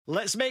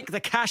Let's make the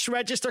cash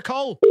register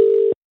call.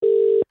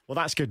 Well,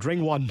 that's good.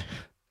 Ring 1.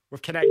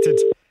 We've connected.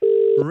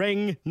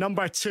 Ring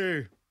number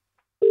 2.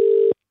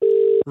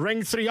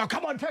 Ring 3. Oh,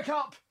 come on, pick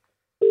up.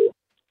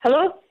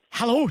 Hello?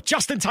 Hello,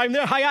 just in time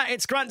there. Hiya,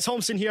 it's Grant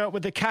Thompson here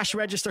with the cash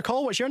register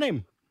call. What's your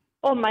name?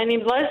 Oh, my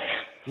name's Liz.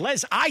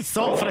 Liz, I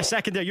thought for a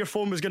second there your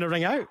phone was going to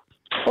ring out.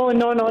 Oh,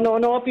 no.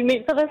 I've been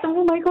waiting for this.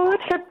 Oh, my God.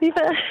 I can't believe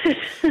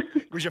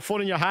it. Was your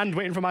phone in your hand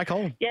waiting for my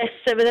call? Yes,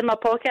 it was in my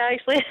pocket,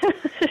 actually.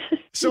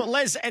 So,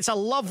 Liz, it's a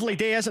lovely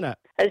day, isn't it?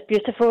 It's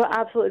beautiful.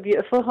 Absolutely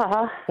beautiful.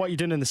 Uh-huh. What are you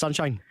doing in the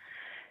sunshine?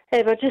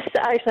 We're just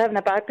actually having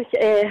a barbecue,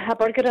 a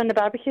burger on the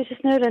barbecue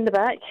just now around the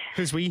back.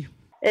 Who's we?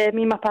 Me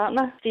and my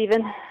partner,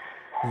 Stephen.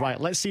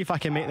 Right, let's see if I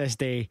can make this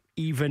day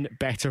even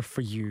better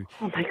for you.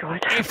 Oh, my God.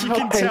 If you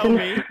can tell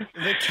me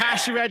the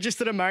cash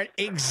register amount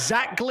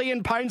exactly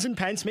in pounds and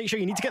pence, make sure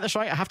you need to get this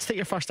right. I have to take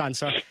your first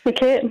answer.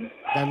 Okay.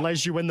 Then,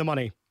 Liz, you win the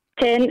money.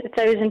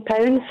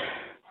 £10,000.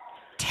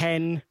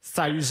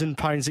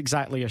 £10,000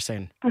 exactly, you're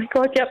saying? Oh, my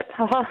God, yep.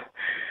 Uh-huh.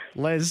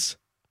 Liz,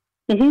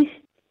 Mm-hmm.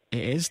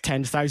 it is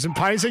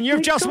 £10,000 and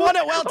you've just won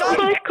it. Well done.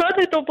 Oh, my God,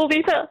 I don't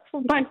believe it.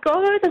 Oh, my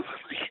God. I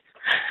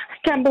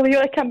can't believe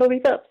it.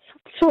 I'm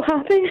so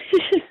happy.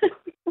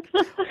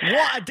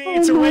 What a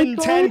day to win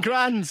God. 10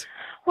 grand.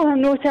 Oh,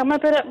 no, tell me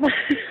about it.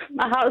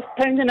 My heart's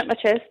pounding at my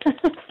chest.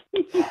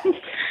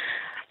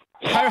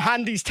 How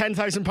handy's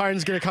 £10,000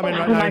 going to come in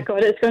right now? Oh, my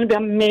God, it's going to be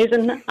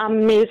amazing,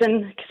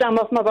 because I'm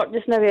off my work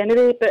just now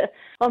anyway, but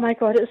oh, my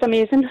God, it's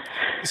amazing.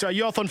 So are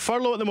you off on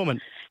furlough at the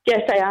moment?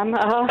 Yes, I am.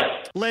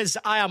 Liz,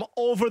 I am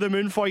over the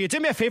moon for you. Do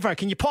me a favour,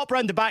 can you pop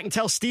round the back and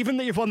tell Stephen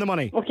that you've won the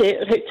money? Okay,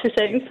 right, 2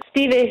 seconds.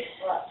 Stevie,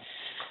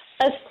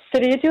 is the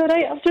radio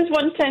right? I've just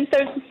won £10,000.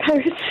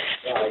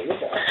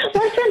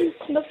 Listen,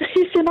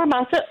 he's saying I'm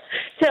at it.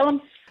 Tell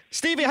him.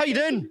 Stevie, how you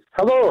doing?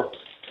 Hello.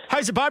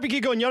 How's the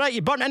barbecue going? You alright?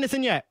 You burnt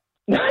anything yet?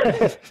 No,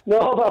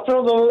 but I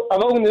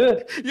will now.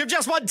 You've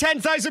just won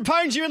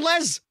 £10,000, you and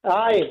Liz.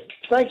 Aye,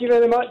 thank you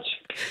very much.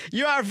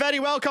 You are very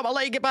welcome. I'll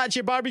let you get back to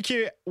your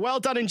barbecue. Well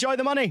done. Enjoy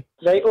the money.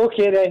 Right,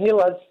 okay then, here,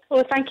 Liz.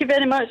 Oh, thank you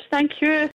very much. Thank you.